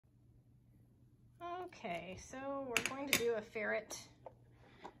Okay, so we're going to do a ferret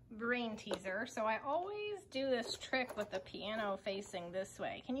brain teaser. So I always do this trick with the piano facing this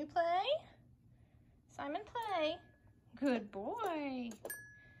way. Can you play? Simon, play. Good boy.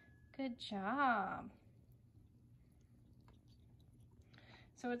 Good job.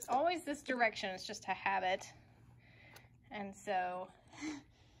 So it's always this direction. It's just a habit. And so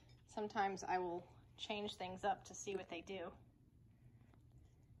sometimes I will change things up to see what they do.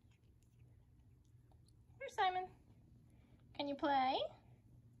 Here, Simon. Can you play?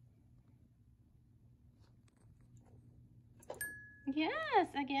 Yes,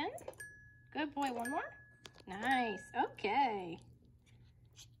 again. Good boy, one more. Nice, okay.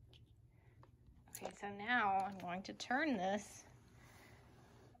 Okay, so now I'm going to turn this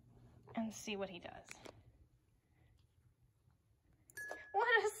and see what he does. What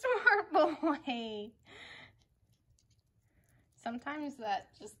a smart boy. Sometimes that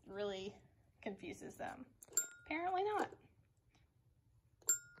just really confuses them. Apparently not.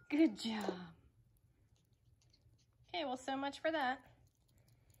 Good job. Okay, well, so much for that.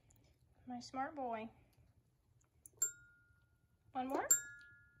 My smart boy. One more.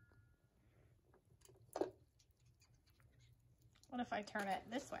 What if I turn it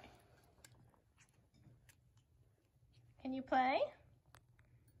this way? Can you play?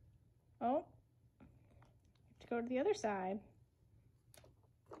 Oh, you have to go to the other side.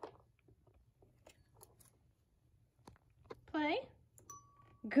 Play.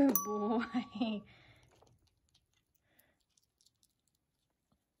 Good boy.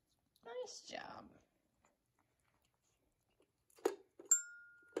 Nice job.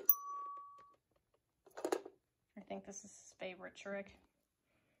 I think this is his favorite trick.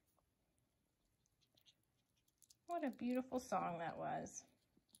 What a beautiful song that was.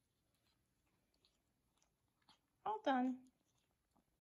 All done.